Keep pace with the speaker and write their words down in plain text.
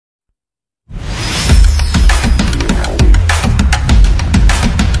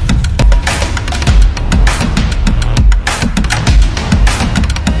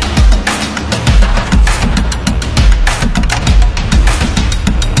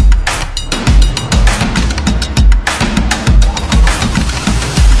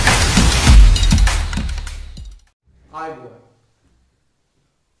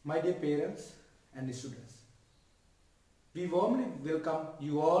dear parents and students, we warmly welcome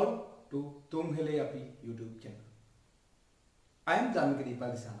you all to thun hele YouTube channel. I am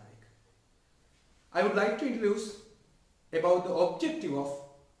wadanak-SL. I would like to introduce about the objective of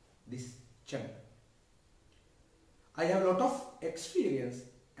this channel. I have a lot of experience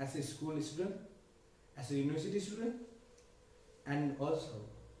as a school student, as a university student, and also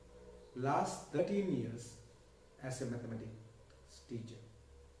last 13 years as a mathematics teacher.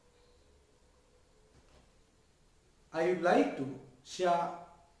 I would like to share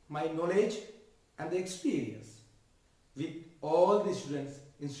my knowledge and the experience with all the students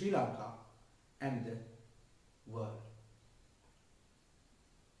in Sri Lanka and the world.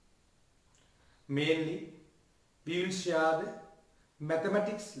 Mainly, we will share the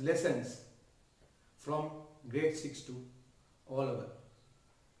mathematics lessons from grade 6 to all over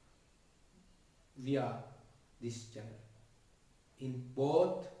via this channel in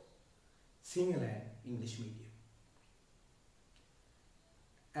both Sinhala and English medium.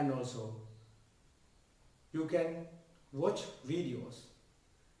 And also, you can watch videos,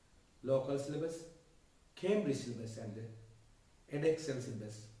 local syllabus, Cambridge syllabus and the edXL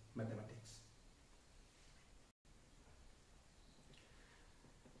syllabus mathematics.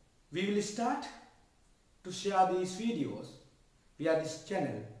 We will start to share these videos via this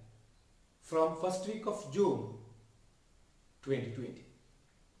channel from first week of June 2020.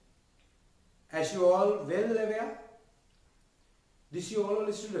 As you all well aware, this year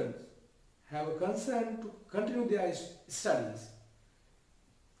all students have a concern to continue their studies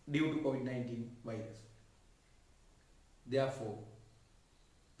due to COVID-19 virus. Therefore,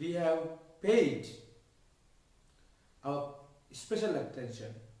 we have paid our special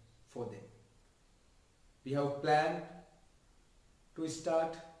attention for them. We have planned to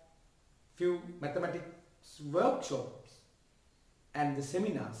start few mathematics workshops and the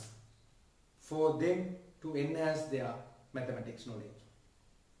seminars for them to enhance their mathematics knowledge.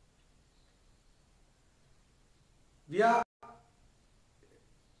 We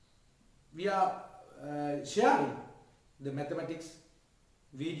are sharing the mathematics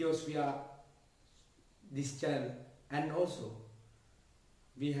videos via this channel, and also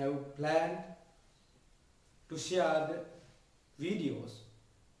we have planned to share the videos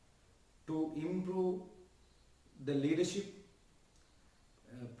to improve the leadership,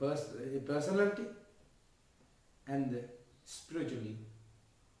 personality and the spirituality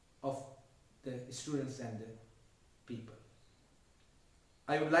of the students and the people.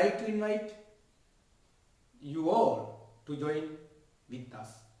 I would like to invite you all to join with us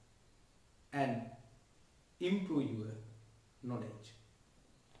and improve your knowledge.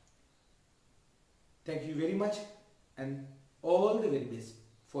 Thank you very much and all the very best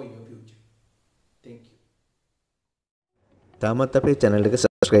for your future. Thank you. තාමත් අපේ channel එක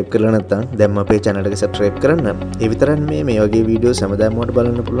subscribe කරලා නැත්නම් දැන්ම අපේ channel එක subscribe කරන්න. ඒ විතරක් නෙමෙයි මේ වගේ videos හැමදාම ඔයාලට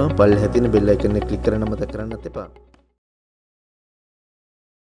බලන්න පුළුවන්. පල්ලෙහා තියෙන bell icon එක click කරන්න මතක කරන්නත් එපා.